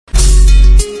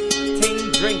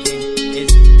drinking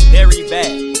is very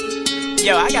bad.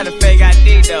 Yo, I got a fake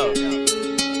ID though.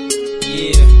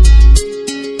 Yeah.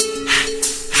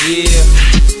 Yeah.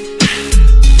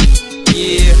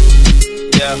 Yeah.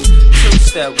 Yeah.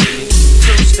 Two-step with me.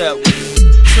 Two-step with me.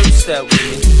 Two-step with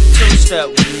me. Two-step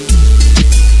with me.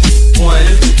 One,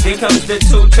 then comes the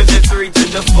two to the three to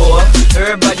the four.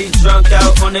 Everybody drunk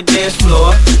out on the dance floor.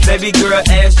 Baby girl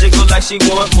ass jiggle like she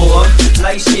want more.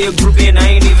 Like she a groupie and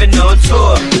I ain't even on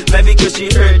tour. Maybe cause she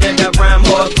heard that I rhyme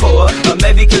hardcore. Or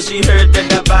maybe cause she heard that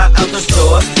I buy out the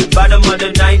store. Bottom of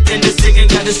the ninth and the singing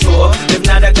got the score. If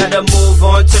not, I gotta move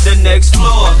on to the next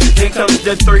floor. Then comes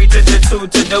the three to the two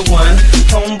to the one.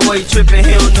 Homeboy tripping,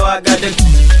 he don't know I got the.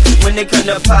 When they come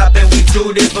to pop and we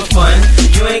do this for fun.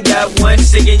 You ain't got one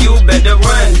singing, you better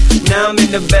run. Now I'm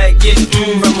in the back getting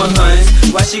from my huns.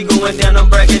 While she going down, I'm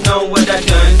bragging on what I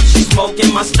done. She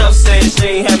smoking my stuff, saying she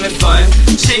ain't having fun.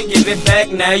 She give it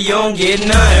back, now you don't get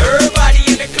none. Everybody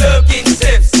in the club getting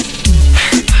tips.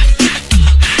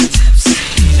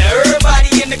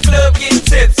 Everybody in the club getting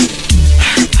tips.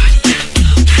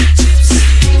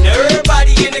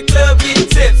 Everybody in the club getting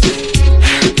tips.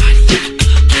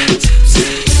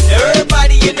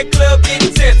 Everybody in the club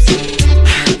getting tips.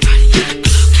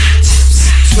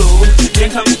 Two,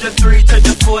 then comes the three to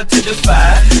the four to the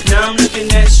five. Now I'm looking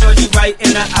at shorty right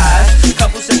in the eyes.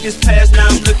 Couple seconds pass, now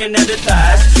I'm looking at her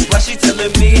thighs. While she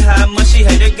telling me how much she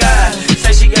hate a guy.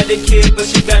 Say she got a kid, but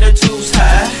she got her tubes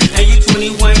high. And you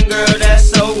 21, girl,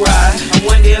 that's so right. I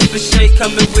wonder if a shake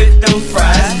coming with them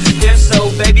fries. If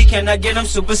so, baby, can I get them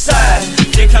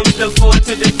supersized? Then comes the four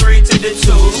to the three to the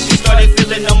two. She started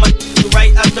feeling on my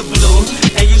right out the blue.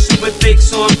 And you super thick,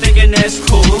 so I'm thinking that's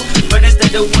cool. But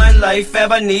instead of one life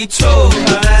fab, I need two.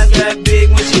 Her eyes got big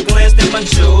when she glanced at my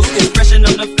jewels. Expression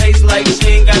on the face like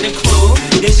she ain't got a clue.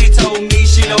 Then she told me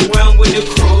she don't run with the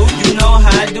crew. You know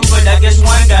how I do, but I guess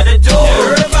one gotta do.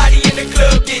 Everybody in the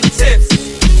club getting tips.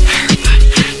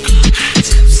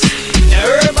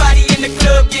 Everybody in the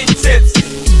club getting tips.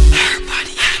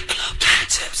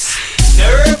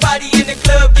 Everybody in the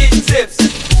club getting tips.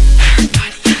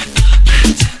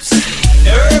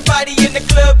 Everybody in the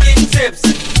club getting tips.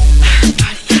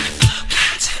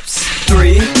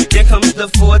 Three, then comes the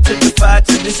four to the five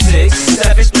to the six.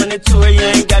 Self-explanatory, I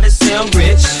ain't gotta say I'm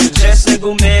rich. Just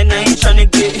single man, I ain't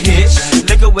tryna get hitched.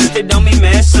 Liquor with it on me,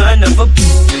 man, son of a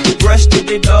bitch. Brushed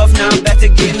it off, now I'm back to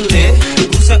getting lit.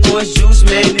 Goose and orange juice,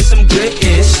 man, it's some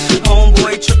good-ish.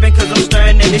 Homeboy tripping cause I'm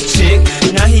staring at this chick.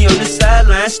 Now he on the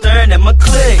sideline staring at my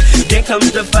click. Then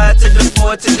comes the five to the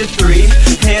four to the three.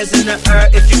 Hands in the air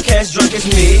if you catch drunk as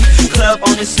me. Club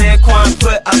on the said Kwon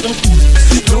put out them.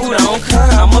 Dude, I don't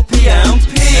care, I'm a PMP.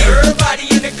 Everybody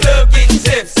in the club getting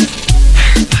tips.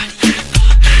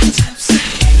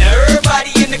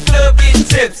 Everybody in the club getting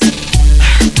tips.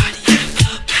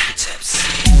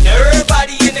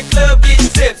 Everybody in the club getting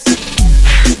tips.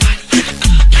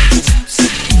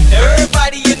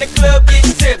 Everybody in the club.